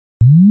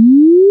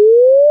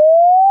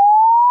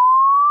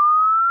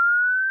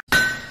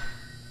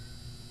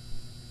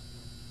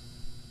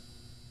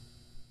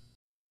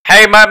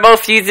my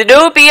Mofi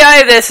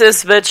Zenobia, this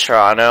is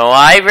Metrano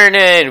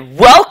Ivernon.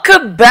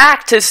 Welcome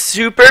back to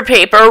Super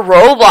Paper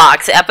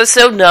Roblox,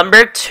 episode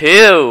number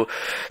 2.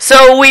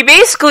 So we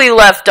basically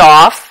left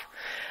off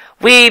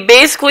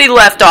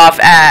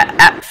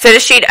at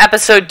finishing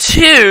episode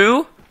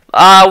 2.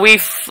 We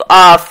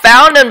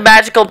found a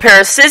magical pair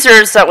of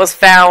scissors that was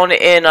found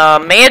in a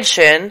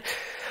mansion.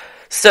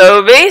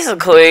 So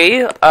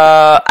basically,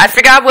 I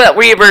forgot what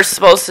we were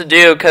supposed to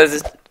do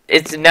because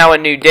it's now a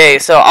new day.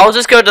 So I'll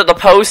just go to the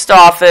post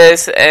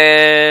office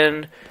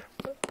and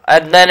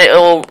then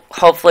it'll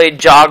hopefully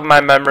jog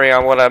my memory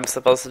on what I'm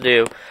supposed to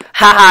do.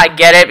 Haha,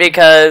 get it?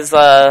 Because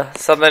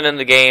something in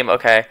the game.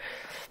 Okay.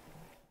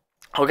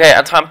 Okay,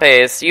 on top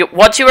base.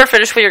 Once you are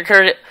finished with your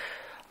current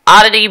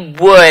oddity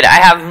wood, I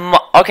have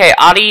okay,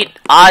 oddity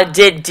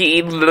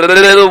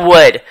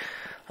wood.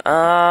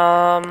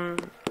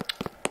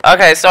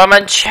 Okay, so I'm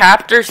on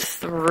chapter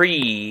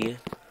 3.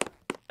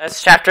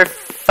 That's chapter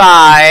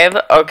 5.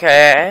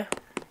 Okay.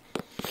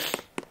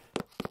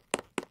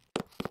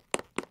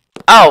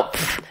 Oh,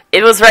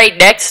 it was right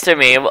next to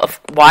me.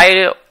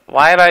 Why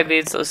am I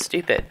being so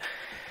stupid?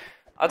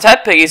 I'll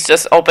tap piggies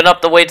just open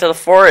up the way to the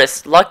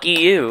forest.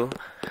 Lucky you.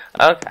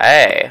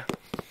 Okay.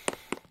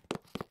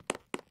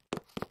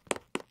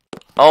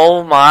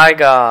 Oh my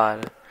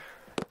god.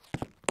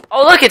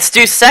 Oh look, it's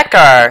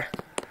Dusekar.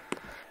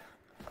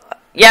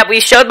 Yeah, we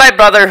showed my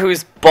brother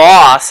who's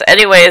boss.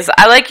 Anyways,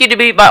 I'd like you to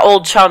meet my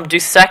old chum,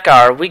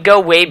 Dusekar. We go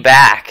way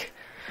back.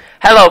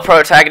 Hello,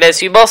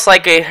 protagonist. You most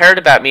likely heard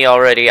about me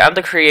already. I'm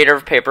the creator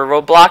of Paper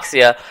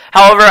Robloxia.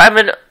 However, I'm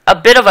in a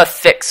bit of a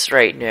fix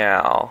right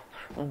now.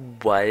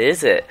 What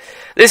is it?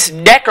 This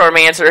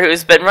necromancer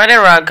who's been running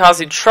around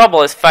causing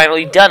trouble has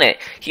finally done it.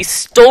 He's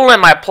stolen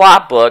my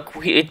plot book,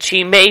 which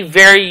he may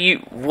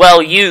very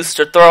well use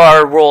to throw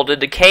our world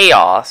into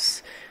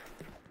chaos.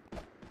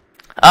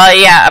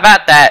 Yeah,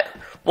 about that.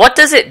 What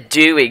does it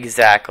do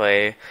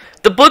exactly?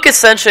 The book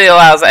essentially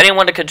allows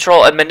anyone to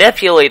control and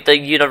manipulate the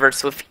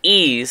universe with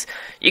ease.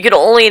 You can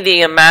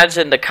only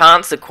imagine the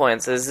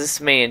consequences this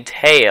may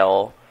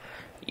entail.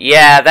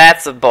 Yeah,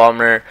 that's a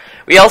bummer.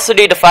 We also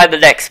need to find the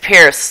next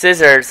pair of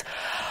scissors.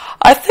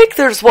 I think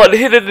there's one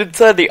hidden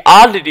inside the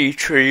oddity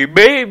tree.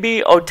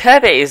 Maybe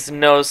Otebe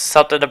knows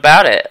something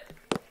about it.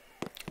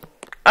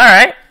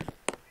 Alright.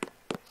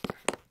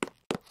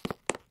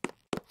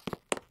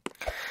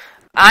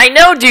 I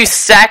know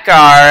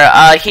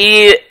Dusekar.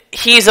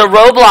 He's a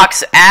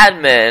Roblox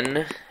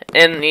admin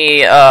in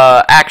the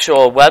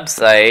actual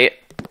website.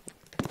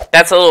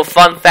 That's a little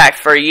fun fact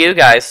for you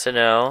guys to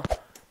know.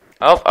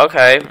 Oh,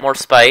 okay, more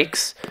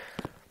spikes.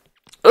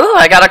 Ooh,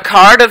 I got a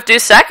card of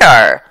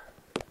Dusekar.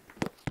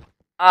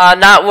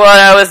 Not what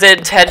I was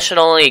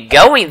intentionally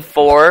going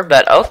for,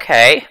 but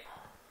okay.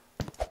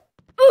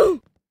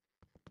 Ooh.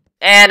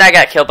 And I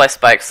got killed by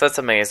spikes. That's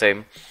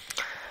amazing.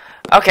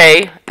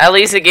 Okay, at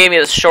least it gave me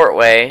the short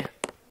way.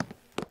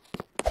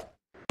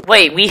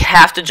 Wait, we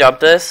have to jump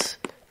this?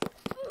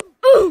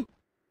 Well,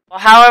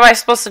 how am I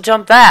supposed to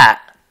jump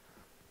that?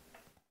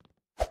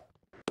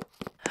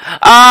 Oh,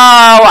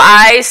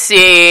 I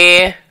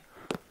see.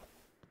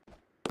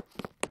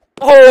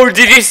 Oh,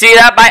 did you see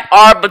that? My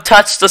arm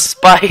touched the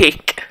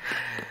spike.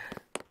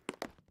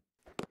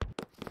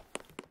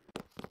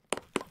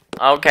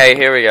 Okay,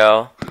 here we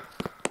go.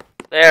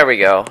 There we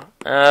go.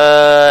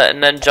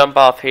 And then jump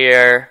off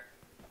here.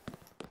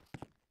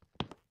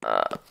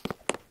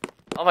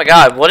 Oh my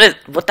god,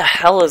 what the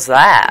hell is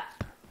that?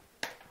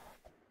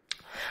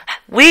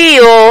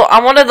 Wheel!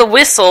 I'm one of the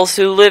whistles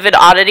who live in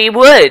Oddity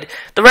Wood.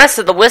 The rest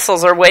of the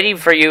whistles are waiting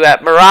for you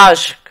at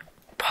Mirage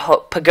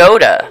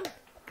Pagoda.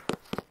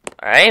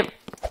 Alright.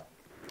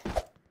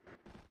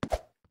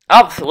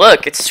 Oh,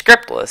 look, it's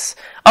scriptless.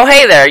 Oh,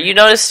 hey there, you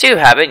noticed too,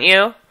 haven't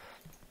you?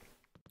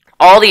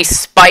 All these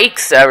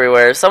spikes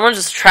everywhere. Someone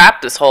just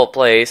trapped this whole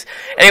place.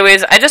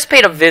 Anyways, I just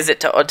paid a visit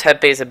to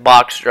Otepes and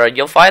Boxdra.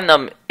 You'll find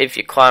them if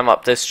you climb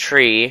up this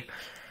tree.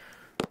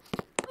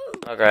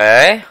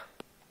 Okay.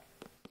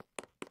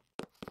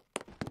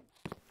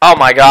 Oh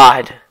my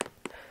god.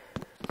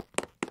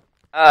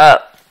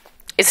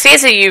 It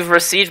seems that you've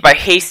received my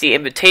hasty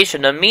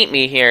invitation to meet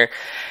me here.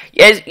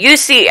 As you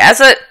see,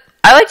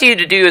 I'd like you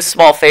to do a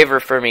small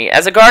favor for me.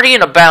 As a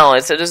guardian of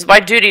balance, it is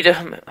my duty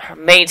to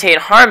maintain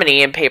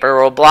harmony in Paper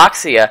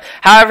Robloxia.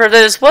 However,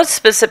 there is one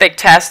specific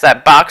task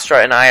that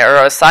Boxdra and I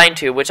are assigned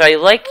to, which I'd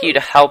like you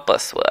to help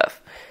us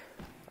with.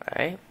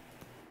 Alright.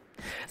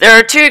 There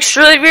are two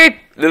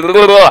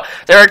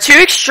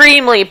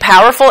extremely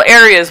powerful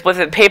areas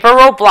within Paper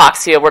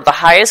Robloxia where the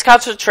highest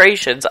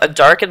concentrations of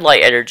dark and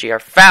light energy are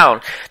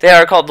found. They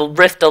are called the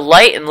Rift of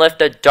Light and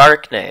Rift of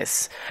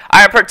Darkness.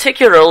 I am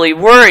particularly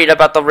worried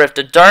about the Rift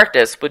of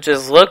Darkness, which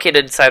is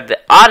located inside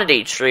the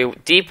Oddity Tree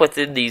deep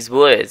within these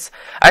woods.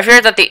 I fear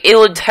that the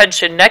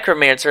ill-intentioned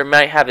necromancer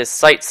might have his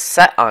sights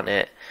set on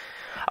it.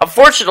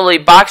 Unfortunately,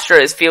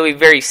 Boxdra is feeling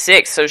very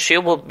sick, so she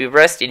will be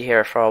resting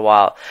here for a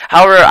while.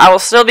 However, I will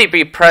still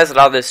be present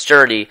on this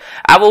journey.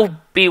 I will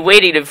be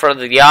waiting in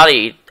front of the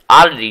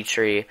oddity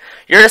tree.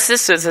 Your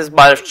assistance is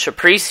much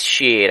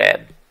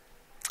appreciated.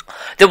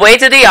 The way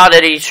to the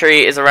oddity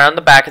tree is around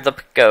the back of the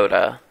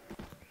pagoda.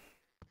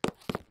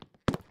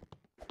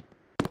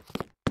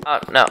 Oh,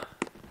 no.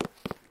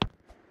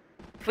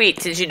 Wait,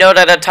 did you know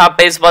that a top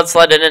base once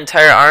led an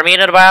entire army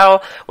in a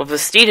battle? With a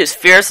steed as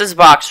fierce as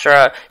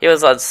Boxtra, he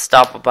was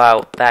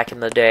unstoppable back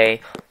in the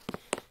day.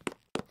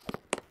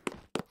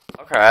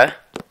 Okay.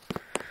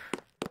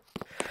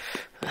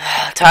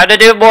 Time to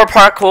do more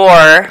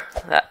parkour.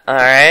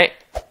 Alright.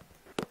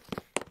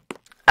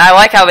 I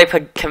like how they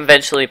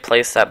conventionally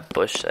place that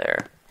bush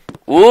there.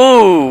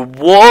 Ooh,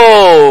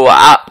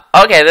 whoa.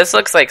 Okay, this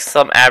looks like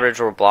some average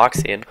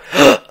Robloxian.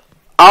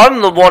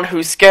 I'm the one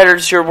who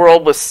scatters your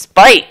world with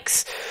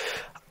spikes.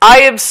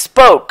 I am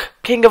Spoke,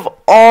 king of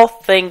all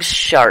things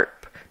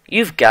sharp.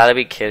 You've got to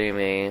be kidding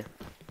me.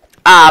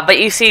 But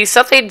you see,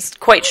 something's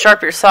quite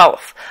sharp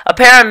yourself. A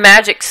pair of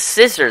magic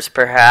scissors,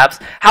 perhaps.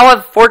 How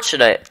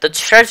unfortunate. The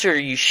treasure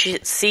you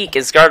seek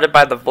is guarded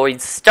by the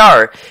Void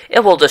Star.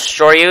 It will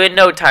destroy you in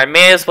no time.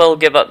 May as well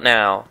give up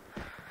now.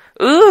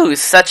 Ooh,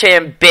 such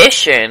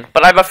ambition.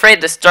 But I'm afraid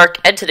this dark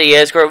entity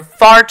has grown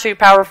far too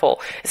powerful.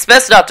 It's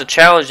best not to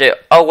challenge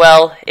it. Oh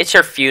well, it's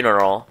your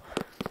funeral.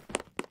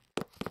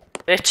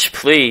 Bitch,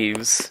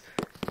 please.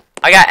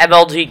 I got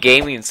MLG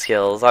gaming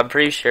skills. I'm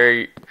pretty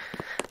sure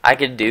I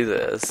can do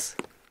this.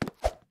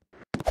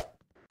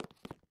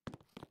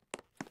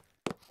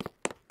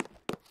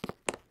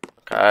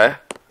 Okay.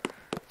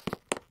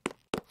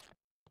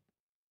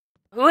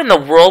 Who in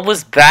the world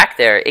was back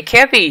there? It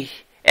can't be.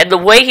 And the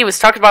way he was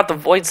talking about the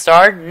Void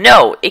Star?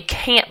 No, it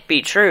can't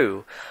be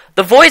true.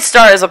 The Void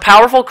Star is a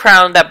powerful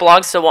crown that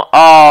belongs to one.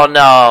 Oh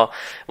no.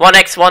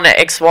 1x1 to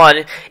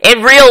x1.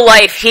 In real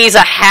life, he's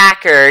a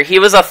hacker. He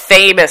was a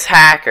famous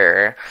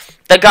hacker.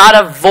 The god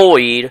of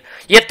Void.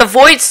 Yet the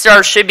Void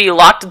Star should be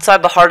locked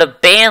inside the heart of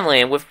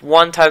Banland with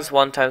 1 times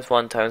 1 times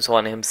 1 times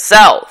 1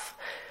 himself.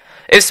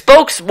 If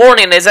Spoke's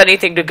warning is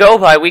anything to go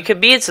by, we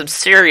could be in some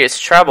serious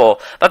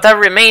trouble, but that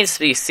remains to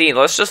be seen.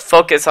 Let's just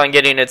focus on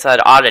getting inside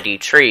Oddity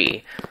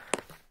Tree.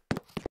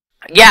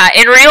 Yeah,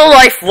 in real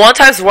life, 1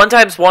 times 1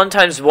 times 1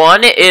 times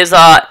 1 is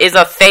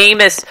a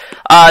famous,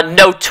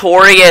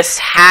 notorious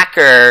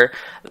hacker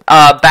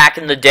back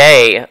in the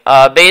day.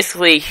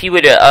 Basically, he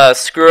would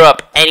screw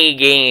up any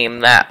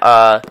game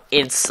that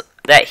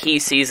he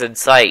sees in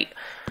sight.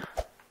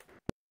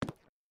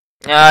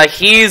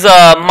 He's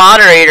a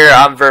moderator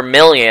on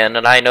Vermilion,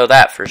 and I know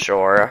that for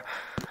sure.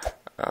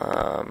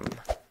 Oh,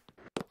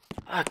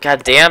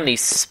 God damn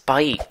these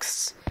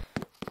spikes.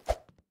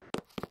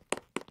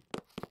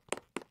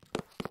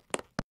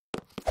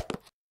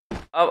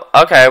 Oh,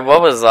 okay,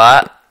 what was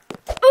that?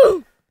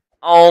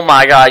 Oh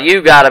my god,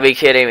 you gotta be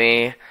kidding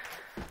me.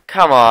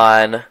 Come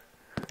on.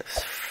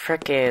 This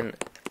frickin'...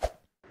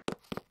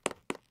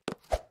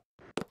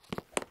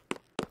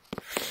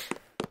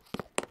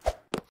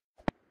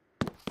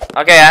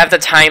 Okay, I have to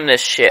time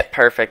this shit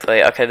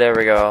perfectly. Okay, there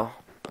we go.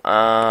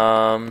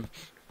 Oh,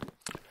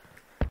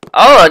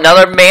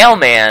 another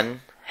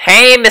mailman.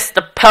 Hey,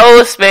 Mr.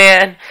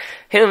 Postman.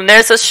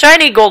 There's a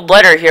shiny gold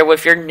letter here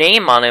with your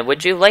name on it.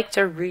 Would you like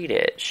to read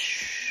it?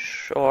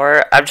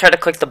 Sure. I'm trying to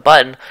click the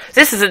button.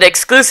 This is an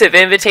exclusive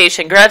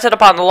invitation granted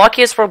upon the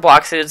luckiest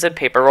Robloxians in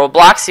Paper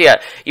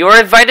Robloxia. You are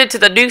invited to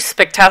the new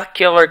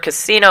spectacular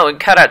casino in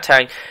Cutout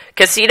Town.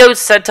 Casino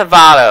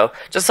Centavado.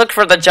 Just look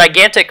for the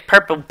gigantic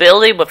purple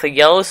building with a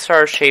yellow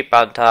star shape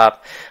on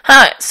top.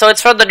 Huh, so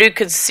it's from the new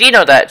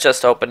casino that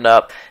just opened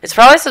up. It's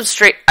probably some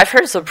I've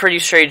heard some pretty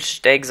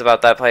strange things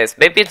about that place.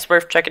 Maybe it's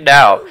worth checking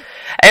out.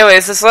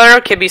 Anyways, this letter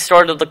can be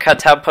stored at the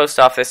Cuttown post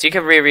office. You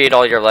can reread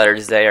all your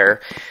letters there.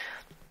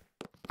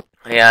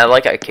 Yeah,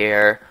 like I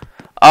care.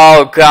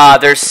 Oh god,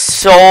 there's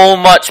so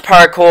much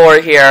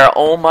parkour here.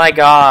 Oh my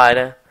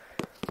god.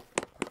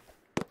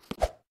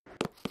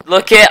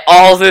 Look at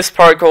all this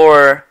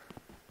parkour.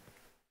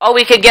 Oh,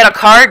 we could get a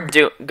card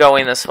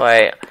going this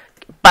way.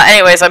 But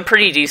anyways, I'm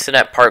pretty decent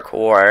at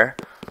parkour.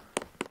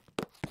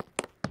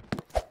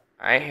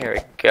 Alright, here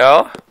we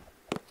go.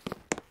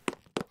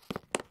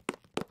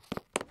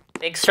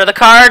 Thanks for the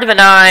card,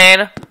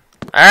 Benign.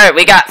 Alright,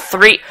 we got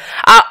 3.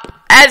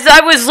 As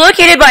I was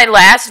looking at my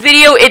last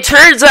video, it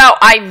turns out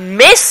I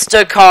missed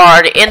a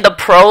card in the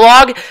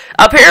prologue.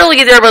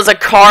 Apparently there was a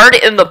card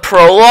in the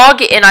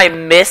prologue and I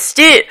missed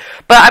it.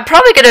 But I'm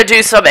probably going to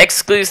do some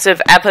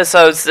exclusive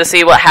episodes to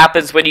see what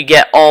happens when you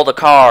get all the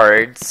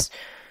cards.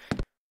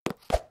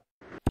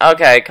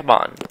 Okay, come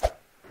on.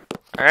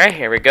 Alright,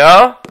 here we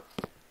go.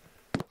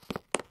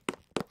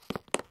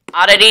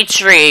 Oddity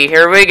Tree,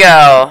 here we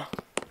go.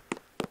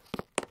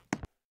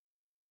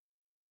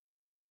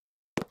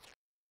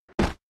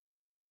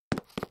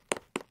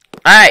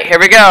 Alright, here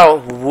we go.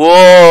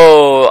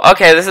 Whoa.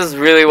 Okay, this is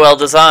really well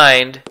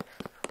designed.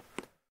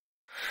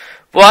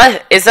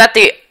 What? Is that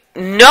the...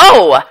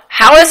 No!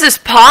 How is this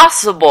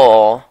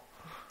possible?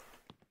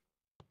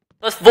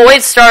 The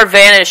Void Star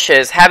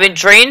vanishes, having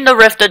drained the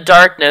Rift of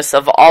Darkness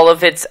of all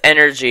of its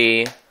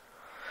energy.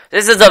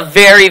 This is a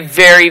very,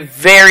 very,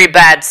 very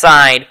bad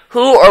sign.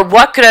 Who or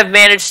what could have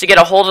managed to get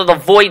a hold of the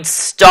Void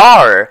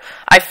Star?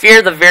 I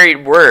fear the very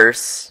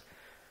worst.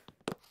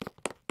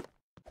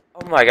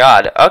 Oh my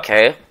god,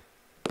 okay.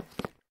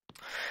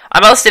 I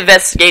must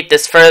investigate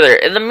this further.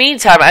 In the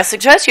meantime, I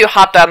suggest you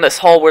hop down this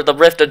hole where the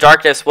Rift of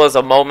Darkness was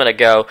a moment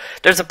ago.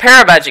 There's a pair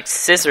of magic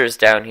scissors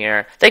down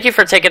here. Thank you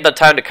for taking the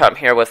time to come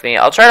here with me.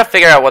 I'll try to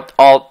figure out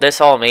what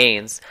this all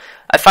means.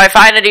 If I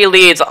find any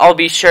leads, I'll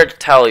be sure to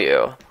tell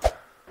you.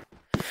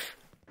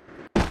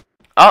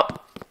 Oh.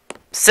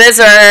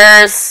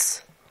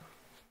 Scissors!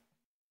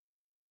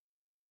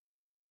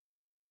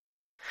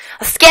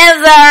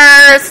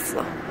 Scissors!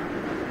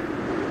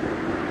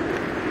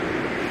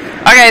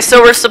 Okay,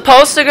 so we're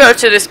supposed to go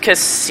to this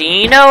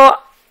casino,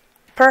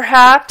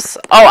 perhaps?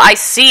 Oh, I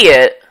see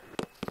it.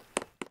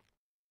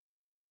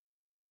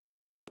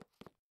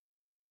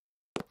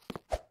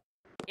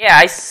 Yeah,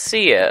 I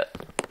see it.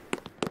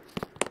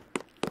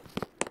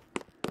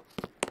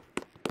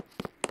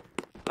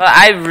 But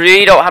I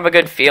really don't have a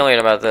good feeling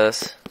about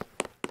this.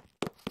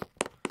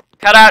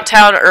 Cutout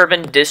Town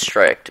Urban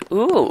District.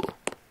 Ooh.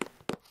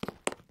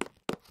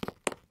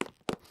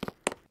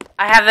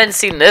 I haven't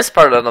seen this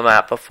part of the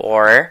map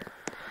before.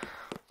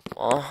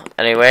 Well,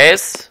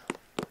 anyways.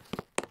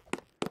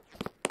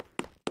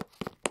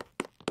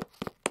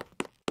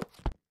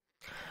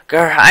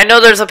 Girl, I know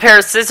there's a pair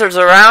of scissors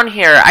around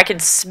here. I can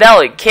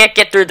smell it. Can't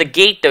get through the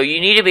gate, though.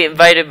 You need to be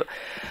invited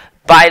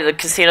by the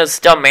casino's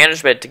dumb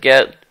management to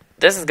get...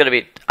 This is gonna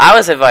be... I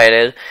was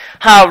invited.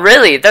 Oh,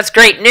 really? That's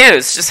great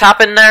news. Just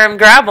hop in there and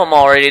grab them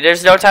already.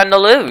 There's no time to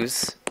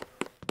lose.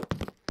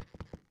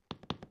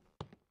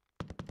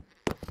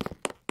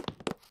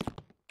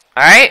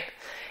 Alright.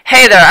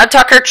 Hey there, I'm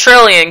Tucker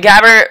Trillion,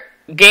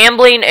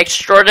 gambling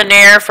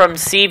extraordinaire from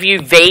Seaview,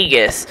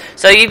 Vegas.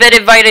 So you've been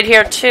invited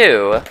here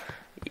too?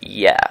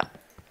 Yeah.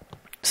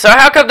 So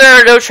how come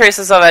there are no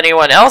traces of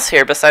anyone else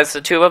here besides the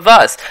two of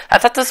us? I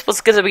thought this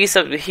was going to be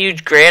some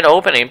huge grand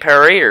opening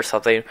parade or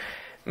something.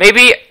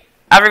 Maybe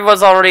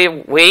everyone's already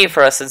waiting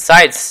for us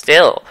inside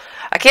still.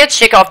 I can't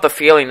shake off the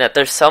feeling that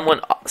there's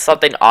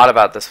something odd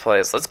about this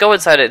place. Let's go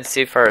inside and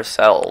see for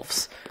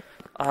ourselves.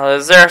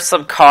 Is there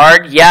some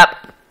card?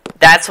 Yep.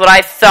 That's what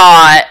I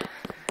thought.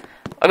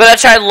 I'm gonna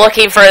try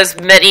looking for as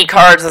many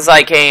cards as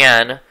I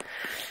can.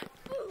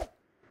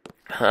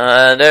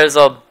 There's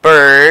a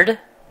bird.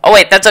 Oh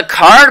wait, that's a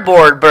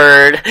cardboard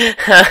bird.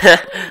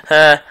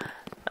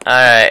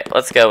 Alright,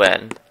 let's go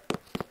in.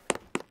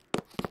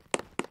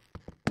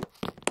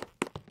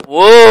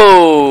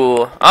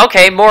 Whoa!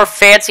 Okay, more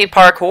fancy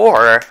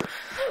parkour.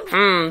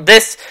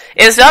 This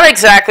is not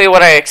exactly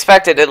what I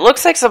expected. It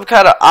looks like some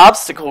kind of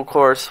obstacle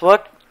course.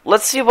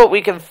 Let's see what we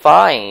can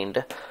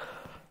find.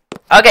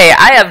 Okay,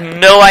 I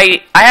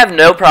have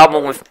no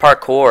problem with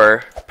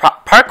parkour.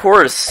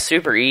 Parkour is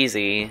super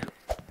easy.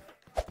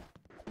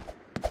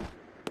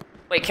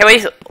 Wait, can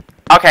we...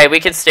 Okay,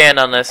 we can stand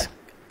on this.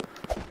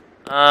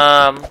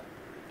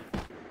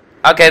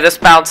 Okay, this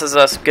bounces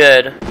us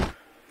good.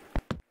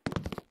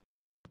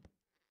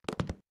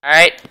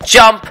 Alright,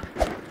 jump!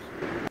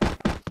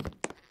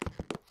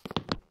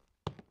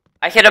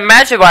 I can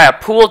imagine why a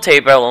pool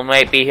table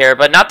might be here,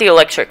 but not the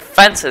electric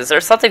fences.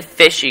 There's something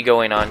fishy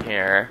going on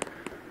here.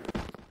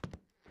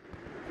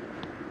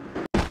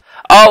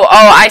 Oh,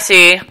 I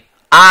see.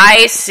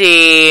 I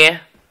see.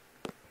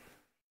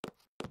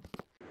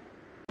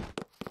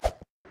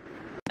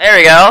 There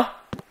we go.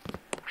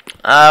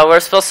 We're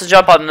supposed to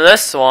jump on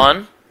this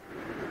one.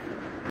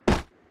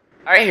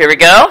 Alright, here we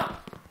go.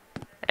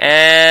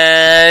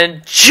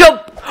 And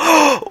jump!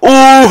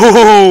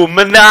 Ooh,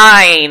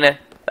 9!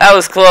 That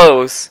was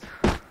close.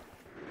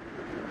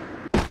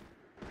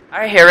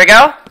 Alright, here we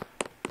go.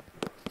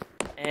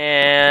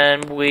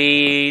 And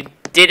we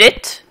did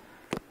it.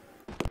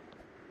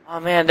 Oh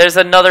man, there's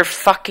another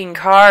fucking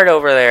card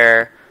over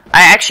there.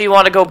 I actually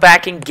want to go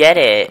back and get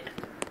it.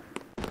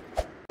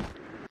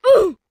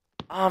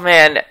 Oh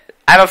man,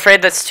 I'm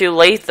afraid that's too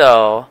late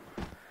though.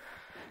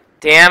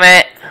 Damn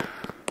it.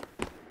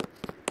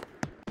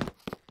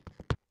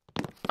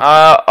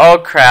 Oh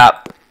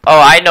crap.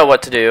 Oh, I know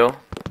what to do.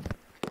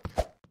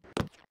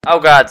 Oh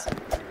god.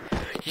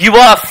 You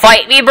wanna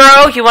fight me,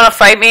 bro? You wanna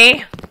fight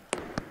me?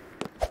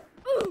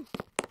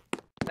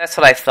 That's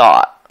what I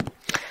thought.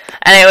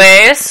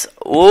 Anyways,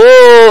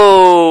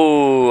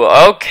 ooh,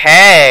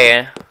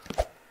 okay.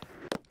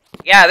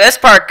 Yeah, this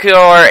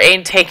parkour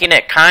ain't taking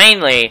it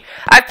kindly.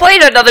 I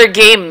played another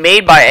game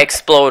made by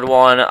Explode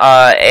One,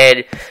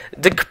 and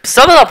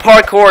some of the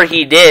parkour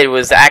he did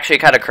was actually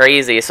kind of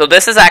crazy. So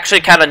this is actually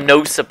kind of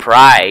no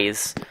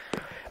surprise.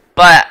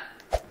 But,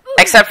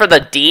 except for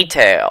the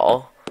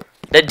detail.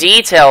 The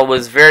detail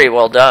was very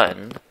well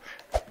done.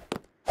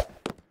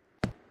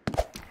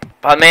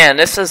 But man,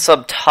 this is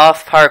some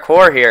tough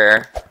parkour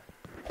here.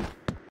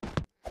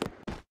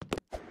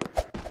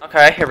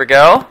 Okay, here we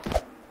go.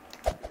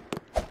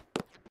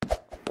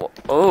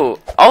 Oh,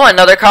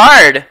 another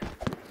card!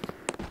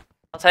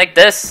 I'll take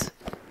this.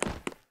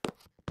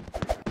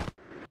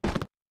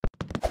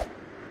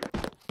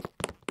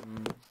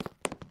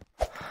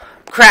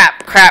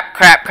 Crap.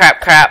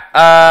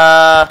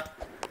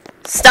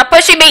 Stop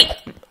pushing me!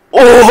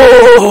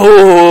 Oh!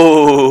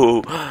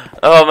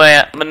 Oh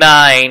man,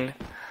 9.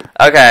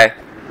 Okay,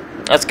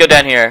 let's go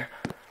down here.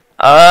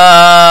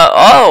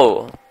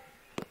 Oh.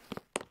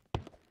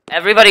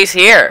 Everybody's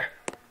here.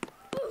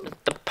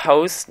 The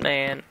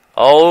postman.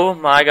 Oh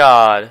my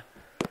god.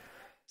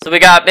 So we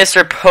got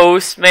Mr.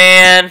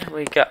 Postman.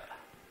 We got...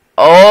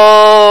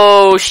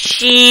 Oh,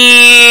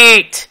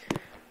 shit.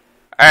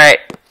 Alright.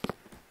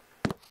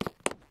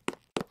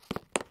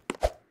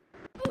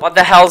 What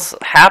the hell's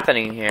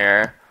happening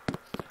here?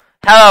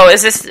 Hello,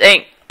 is this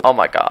thing... Oh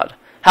my god.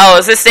 Hello,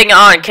 is this thing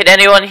on? Can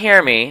anyone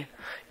hear me?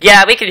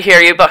 Yeah, we can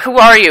hear you, but who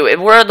are you,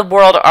 and where in the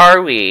world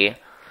are we?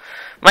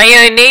 My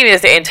name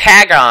is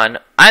Antagon.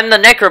 I'm the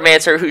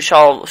necromancer who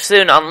shall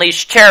soon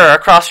unleash terror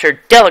across your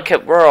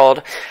delicate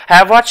world. I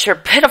have watched your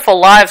pitiful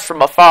lives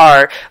from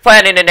afar,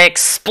 planning and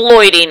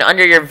exploiting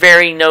under your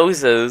very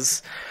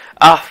noses.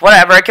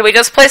 Whatever. Can we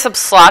just play some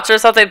slots or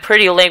something?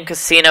 Pretty lame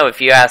casino,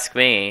 if you ask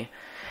me.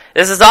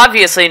 This is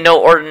obviously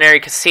no ordinary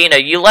casino.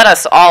 You led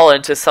us all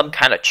into some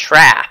kind of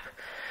trap.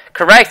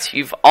 Correct,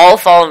 you've all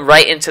fallen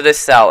right into this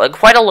cell, and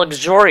quite a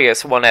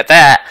luxurious one at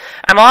that.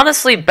 I'm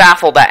honestly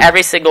baffled that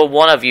every single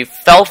one of you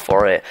fell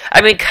for it.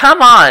 I mean,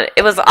 come on,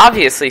 it was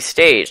obviously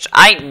staged.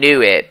 I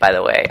knew it, by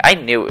the way. I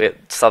knew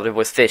something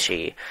was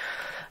fishy.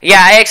 Yeah,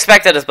 I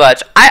expected as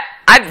much.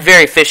 I'm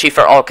very fishy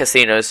for all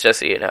casinos, just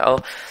so you know.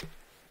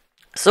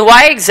 So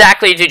why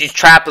exactly did you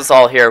trap us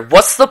all here?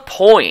 What's the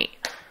point?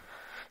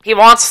 He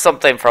wants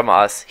something from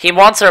us. He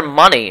wants our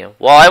money.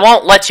 Well, I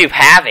won't let you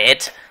have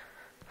it.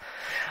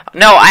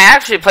 No, I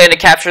actually plan to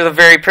capture the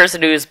very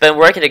person who's been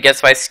working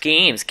against my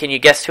schemes. Can you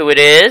guess who it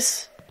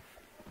is?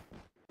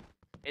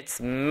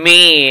 It's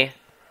me.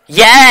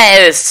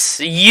 Yes!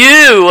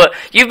 You!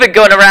 You've been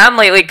going around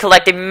lately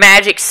collecting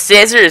magic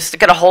scissors to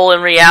cut a hole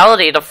in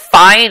reality to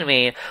find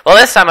me. Well,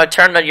 this time I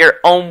turned on your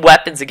own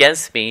weapons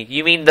against me.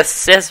 You mean the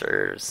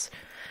scissors.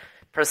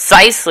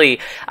 Precisely.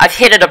 I've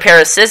hidden a pair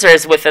of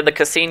scissors within the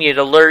casino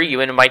to lure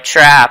you into my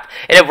trap,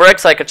 and it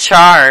works like a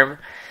charm.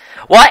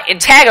 What?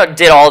 Antagon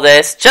did all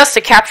this just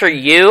to capture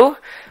you?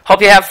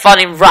 Hope you have fun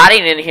in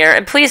rotting in here,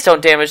 and please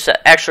don't damage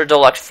the extra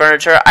deluxe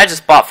furniture I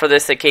just bought for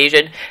this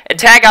occasion.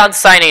 Antagon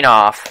signing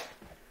off.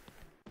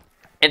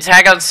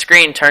 Antagon's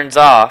screen turns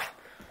off.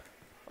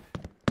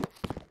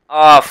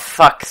 Oh,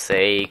 fuck's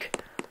sake.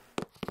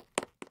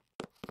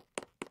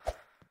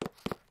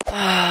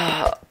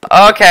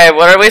 Okay,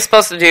 what are we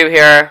supposed to do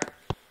here?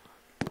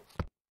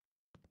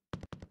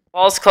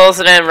 Wall's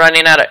closing in,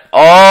 running out of...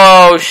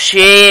 Oh,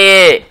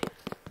 shit!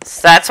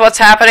 So that's what's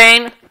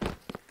happening?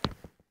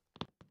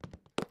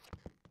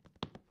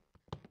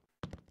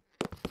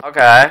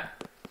 Okay.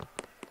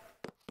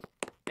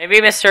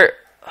 Maybe Mr...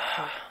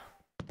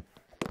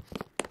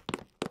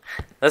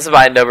 This is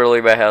why I never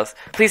leave my house.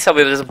 Please tell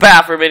me there's a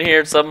bathroom in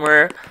here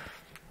somewhere.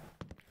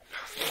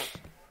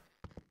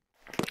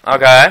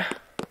 Okay.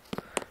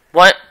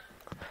 What?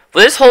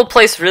 Well, this whole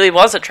place really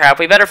was a trap.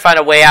 We better find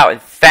a way out and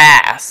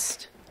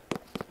fast.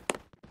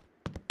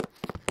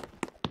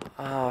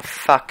 Oh,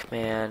 fuck,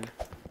 man.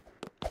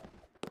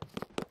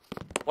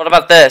 What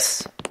about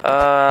this?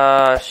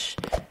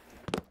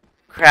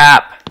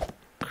 Crap.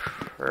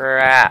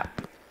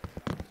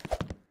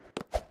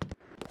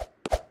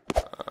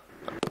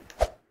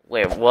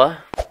 Wait, what?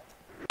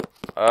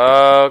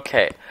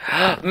 Okay.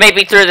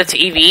 Maybe through the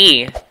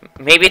TV.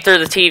 Maybe through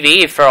the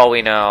TV, for all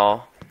we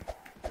know.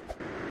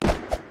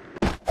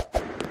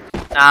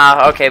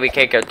 Ah, okay, we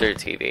can't go through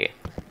TV.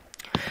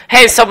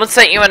 Hey, someone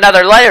sent you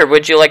another letter.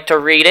 Would you like to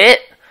read it?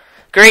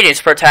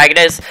 Greetings,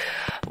 protagonist.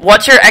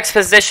 Once your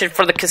exposition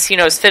for the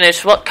casino is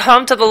finished, well,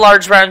 come to the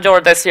large round door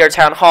that's near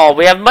Town Hall.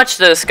 We have much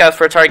to discuss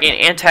for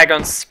targeting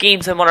Antagon's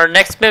schemes and what our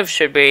next move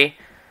should be.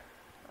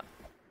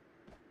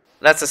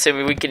 That's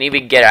assuming we can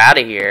even get out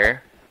of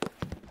here.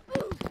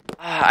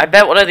 I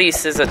bet one of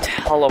these is a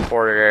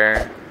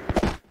teleporter.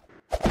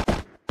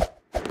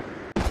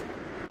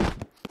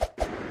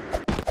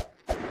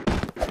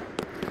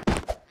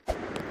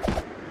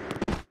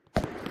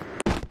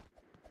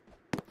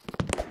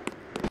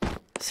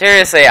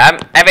 Seriously, I'm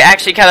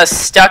actually kind of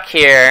stuck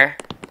here.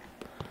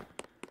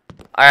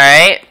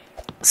 Alright.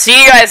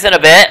 See you guys in a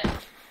bit.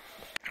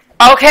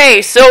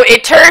 Okay, so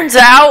it turns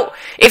out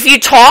if you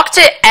talk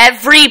to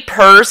every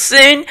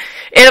person,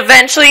 it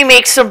eventually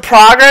makes some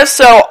progress.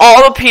 So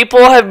all the people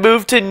have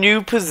moved to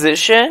new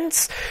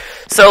positions.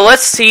 So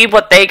let's see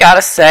what they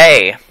gotta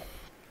say.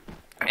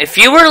 If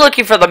you were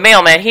looking for the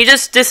mailman, he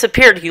just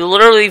disappeared. He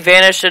literally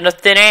vanished into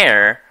thin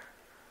air.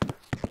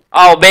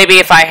 Oh, maybe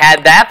if I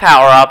had that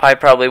power up, I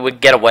probably would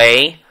get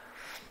away.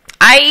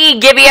 I.e.,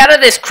 get me out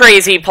of this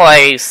crazy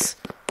place.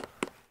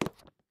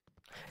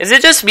 Is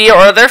it just me, or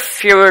are there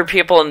fewer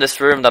people in this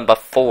room than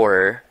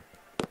before?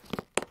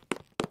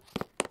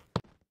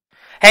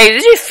 Hey,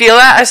 did you feel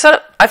that?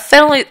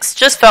 I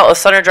just felt a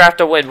sudden draft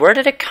of wind. Where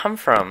did it come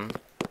from?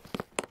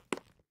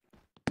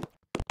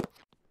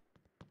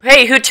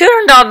 Hey, who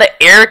turned on the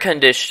air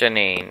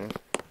conditioning?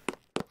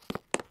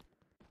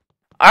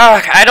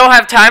 Ugh, I don't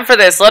have time for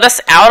this. Let us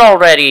out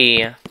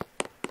already.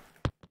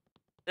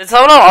 Did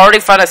someone already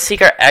find a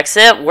secret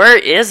exit? Where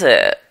is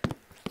it?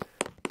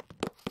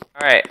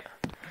 Alright.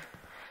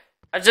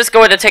 I'm just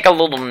going to take a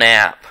little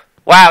nap.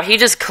 Wow, he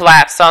just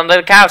collapsed on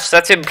the couch.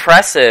 That's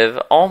impressive.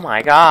 Oh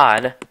my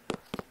god.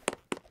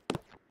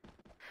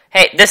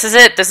 Hey, this is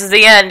it. This is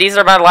the end. These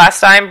are my last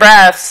time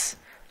breaths.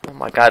 Oh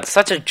my god,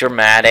 such a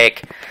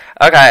dramatic.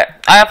 Okay,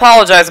 I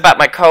apologize about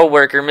my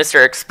coworker,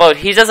 Mr. Explode.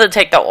 He doesn't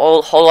take the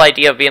whole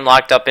idea of being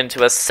locked up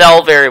into a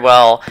cell very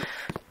well.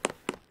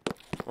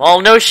 Well,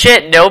 no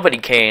shit, nobody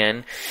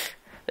can.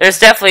 There's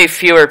definitely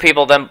fewer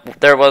people than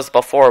there was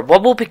before.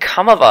 What will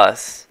become of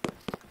us?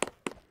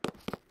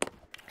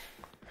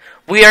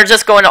 We are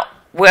just going to...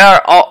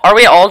 Are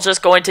we all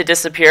just going to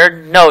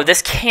disappear? No,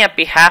 this can't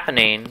be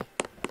happening.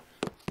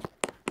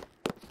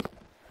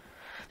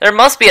 There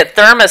must be a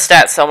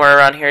thermostat somewhere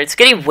around here. It's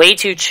getting way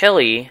too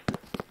chilly.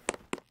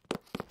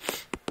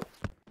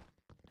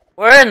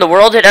 Where in the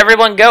world did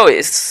everyone go?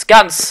 It's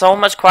gotten so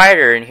much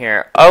quieter in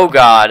here. Oh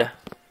god.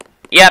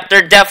 Yep,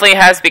 there definitely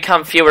has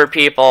become fewer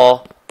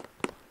people.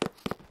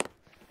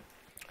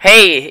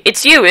 Hey,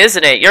 it's you,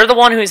 isn't it? You're the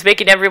one who's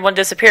making everyone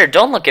disappear.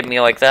 Don't look at me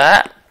like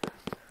that.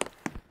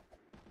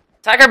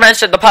 Tiger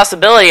mentioned the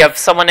possibility of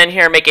someone in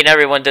here making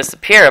everyone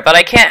disappear, but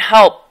I can't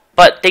help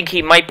but think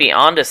he might be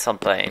onto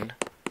something.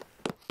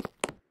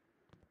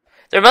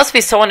 There must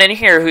be someone in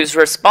here who's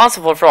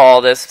responsible for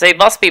all this. They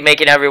must be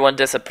making everyone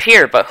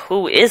disappear, but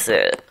who is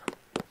it?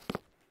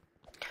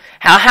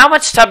 How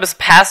much time has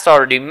passed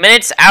already?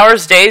 Minutes,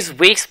 hours, days,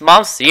 weeks,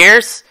 months,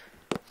 years?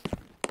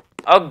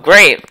 Oh,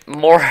 great.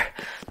 More.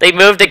 They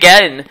moved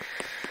again.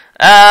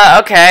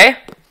 Okay.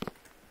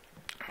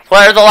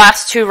 What are the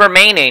last two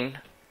remaining?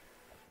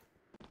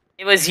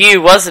 It was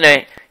you, wasn't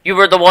it? You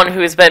were the one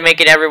who has been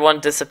making everyone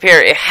disappear.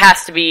 It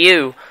has to be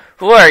you.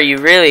 Who are you,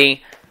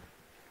 really?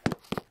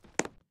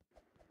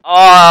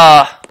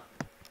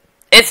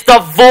 It's the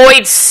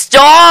Void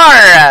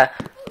Star!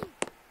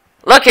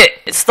 Look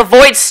it's the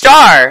Void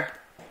Star!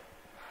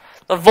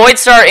 The Void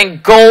Star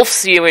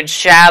engulfs you in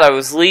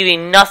shadows,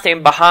 leaving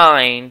nothing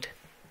behind.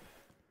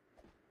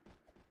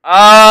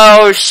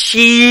 Oh,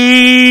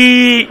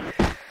 shit!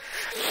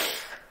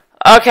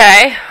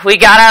 Okay, we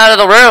got out of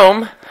the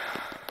room.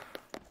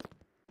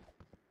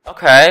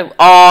 Okay.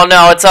 Oh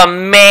no, it's a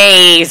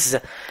maze!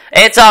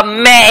 It's a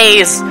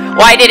maze!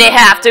 Why did it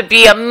have to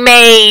be a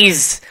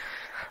maze?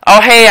 Oh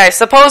hey, I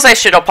suppose I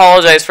should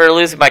apologize for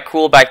losing my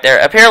cool back there.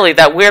 Apparently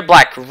that weird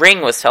black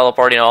ring was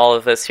teleporting all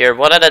of us here,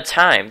 one at a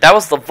time. That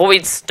was the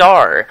Void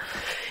Star.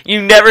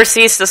 You never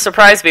cease to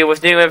surprise me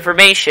with new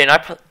information.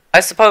 I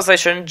suppose I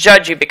shouldn't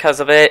judge you because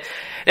of it.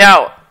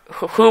 Now,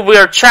 we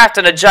are trapped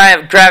in a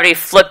giant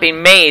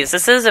gravity-flipping maze.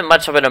 This isn't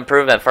much of an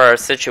improvement for our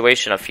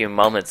situation a few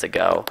moments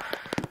ago.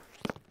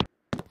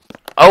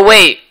 Oh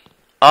wait.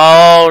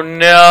 Oh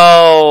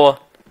no.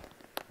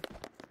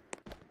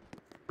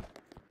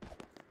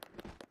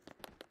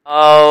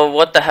 Oh,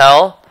 what the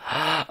hell?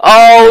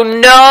 Oh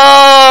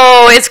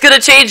no! It's gonna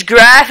change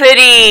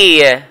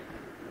gravity!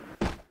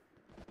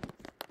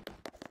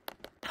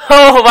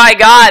 Oh my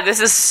god, this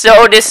is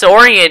so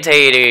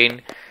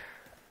disorientating.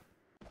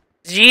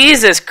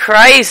 Jesus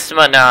Christ,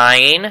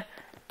 Manine.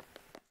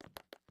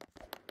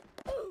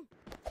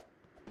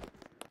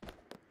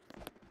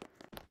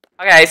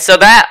 Okay, so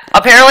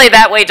apparently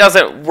that way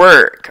doesn't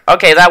work.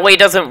 Okay, that way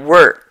doesn't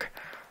work.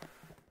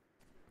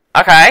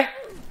 Okay.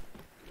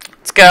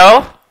 Let's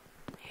go.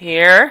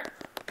 Here.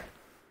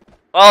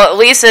 Well, at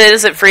least it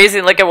isn't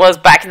freezing like it was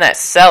back in that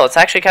cell. It's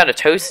actually kind of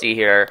toasty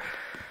here.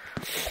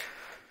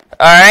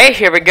 Alright,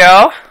 here we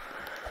go.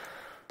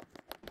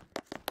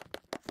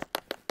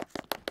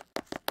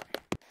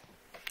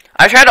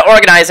 I try to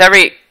organize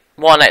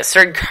everyone at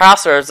certain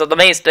crossroads of the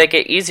maze to make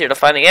it easier to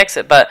find the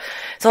exit, but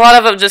a lot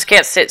of them just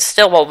can't sit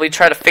still while we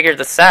try to figure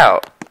this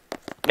out.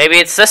 Maybe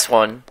it's this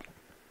one.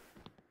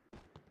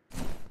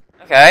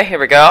 Okay, here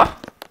we go.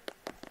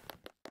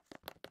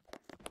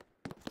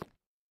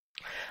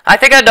 I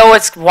think I know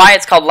why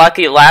it's called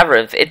Lucky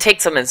Labyrinth. It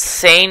takes some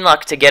insane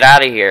luck to get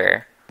out of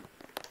here.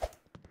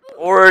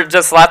 Or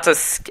just lots of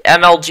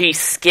MLG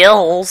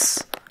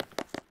skills.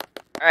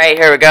 Alright,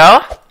 here we go.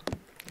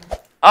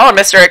 Oh,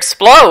 Mr.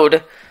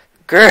 Explode!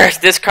 Grr,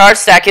 this card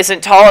stack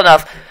isn't tall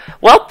enough.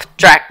 Well,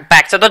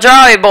 back to the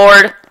drawing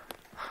board.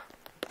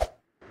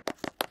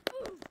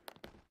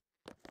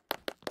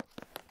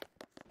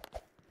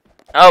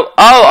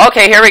 Oh,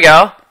 okay, here we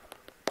go.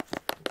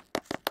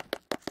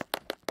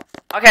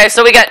 Okay,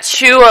 so we got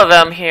two of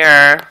them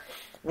here.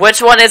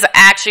 Which one is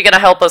actually going to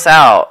help us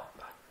out?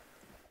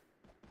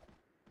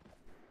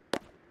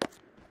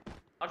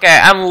 Okay,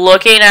 I'm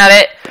looking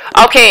at it.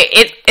 Okay,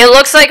 it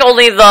looks like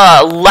only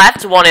the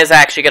left one is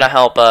actually going to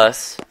help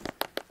us.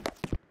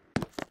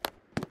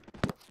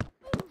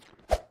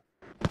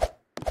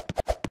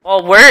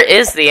 Well, where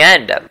is the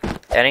end,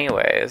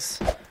 anyways?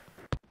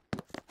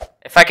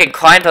 If I can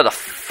climb to the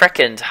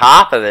frickin'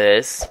 top of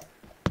this.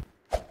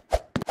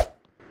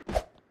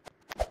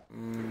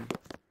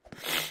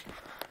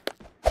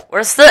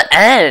 Where's the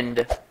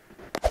end?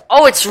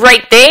 Oh, it's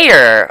right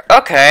there!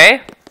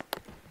 Okay.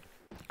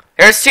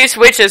 There's two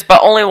switches,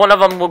 but only one of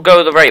them will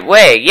go the right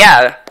way.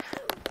 Yeah,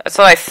 that's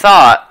what I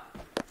thought.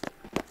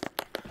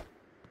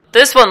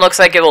 This one looks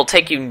like it will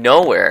take you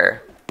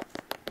nowhere.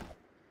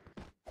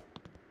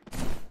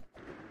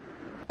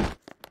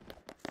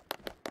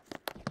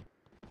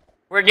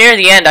 We're near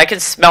the end. I can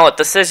smell it.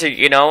 The scissors,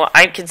 you know.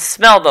 I can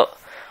smell the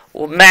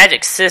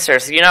magic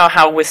scissors. You know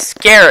how with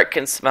Scarrett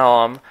can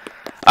smell them.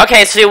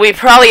 Okay, so we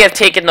probably have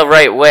taken the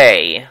right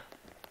way.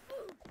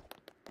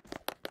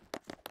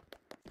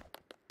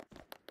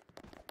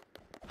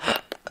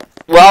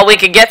 Well, we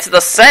can get to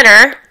the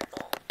center.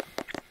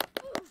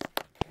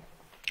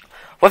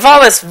 With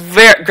all this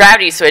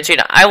gravity switching,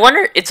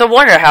 it's a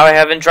wonder how I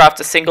haven't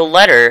dropped a single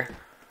letter.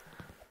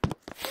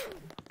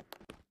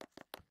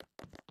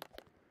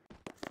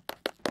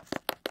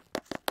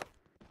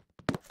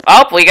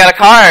 Oh, we got a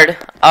card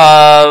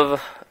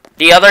of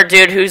the other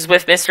dude who's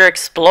with Mr.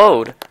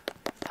 Explode.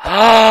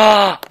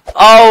 Oh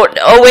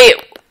wait,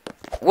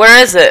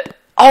 where is it?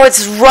 Oh,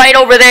 it's right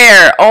over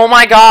there. Oh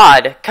my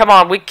god. Come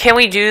on, can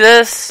we do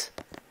this?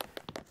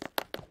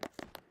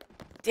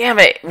 Damn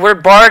it, we're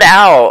barred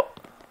out.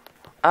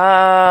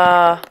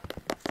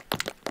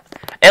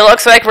 It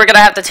looks like we're gonna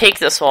have to take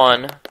this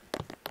one.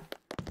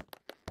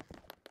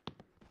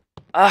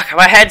 Ugh,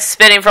 my head's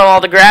spinning from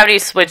all the gravity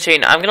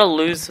switching. I'm gonna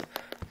lose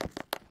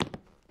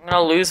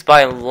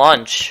by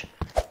lunch.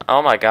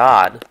 Oh my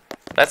god.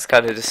 That's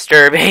kind of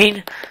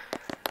disturbing.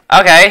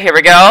 Okay, here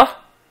we go.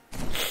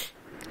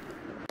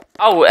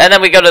 Oh, and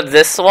then we go to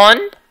this one.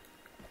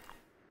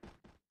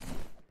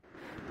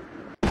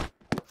 Alright,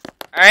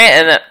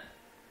 and then...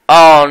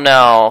 Oh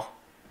no.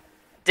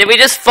 Did we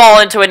just fall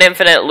into an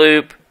infinite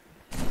loop?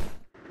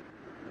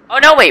 Oh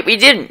no, wait, we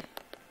didn't.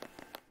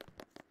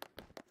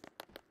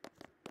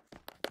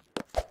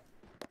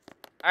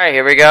 Alright,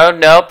 here we go.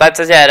 Nope, that's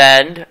a dead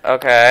end.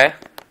 Okay.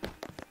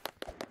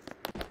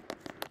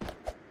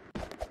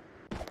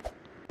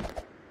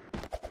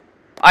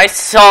 I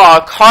saw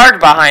a card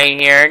behind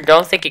here.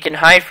 Don't think you can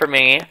hide from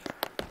me.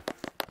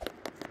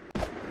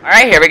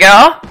 Alright, here we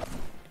go.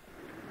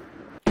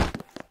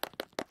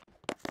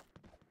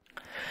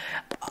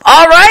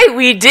 Alright,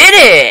 we did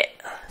it!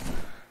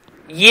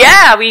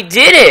 Yeah, we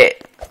did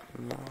it!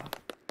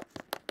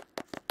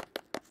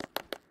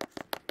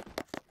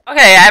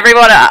 Okay,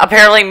 everyone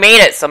apparently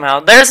made it somehow.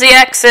 There's the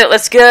exit,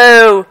 let's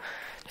go!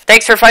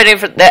 Thanks for fighting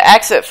for the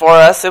exit for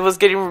us. It was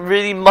getting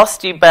really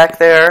musty back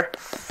there.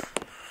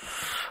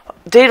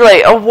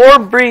 Daylight, a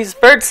warm breeze,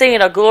 birds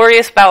singing a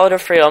glorious ballad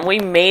of freedom. We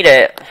made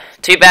it.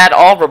 Too bad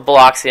all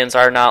Robloxians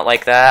are not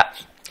like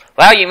that.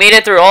 Wow, you made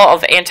it through all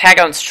of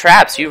Antagon's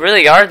traps. You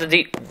really are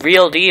the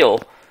real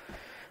deal.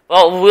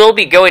 Well, we'll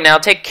be going now.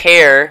 Take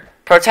care.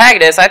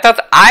 Protagonist? I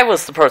thought I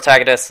was the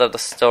protagonist of the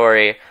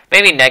story.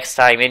 Maybe next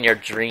time in your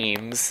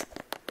dreams.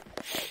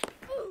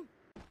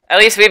 At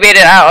least we made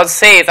it out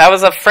unsafe. I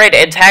was afraid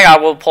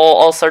Antagon will pull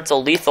all sorts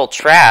of lethal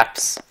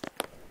traps.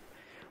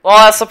 Well,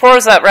 I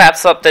suppose that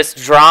wraps up this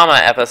drama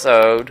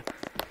episode.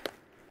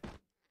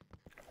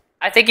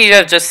 I think you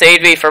have just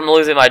saved me from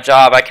losing my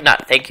job. I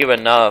cannot thank you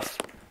enough.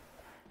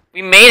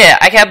 We made it.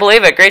 I can't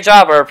believe it. Great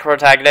job, our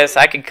protagonist.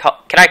 Can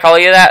I call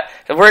you that?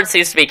 The word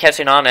seems to be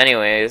catching on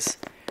anyways.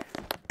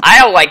 I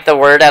don't like the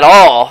word at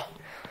all.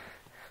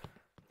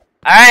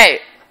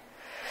 Alright.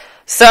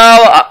 So,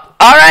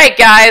 alright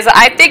guys.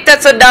 I think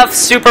that's enough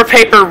Super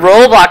Paper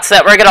Roblox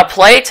that we're going to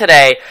play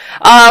today.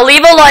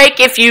 Leave a like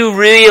if you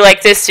really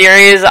like this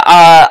series.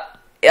 I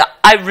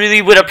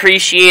really would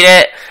appreciate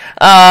it.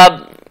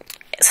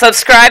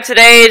 Subscribe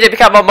today to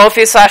become a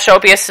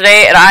Mophie/Opius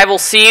today, and I will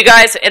see you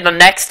guys in the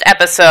next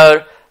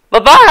episode.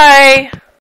 Bye-bye!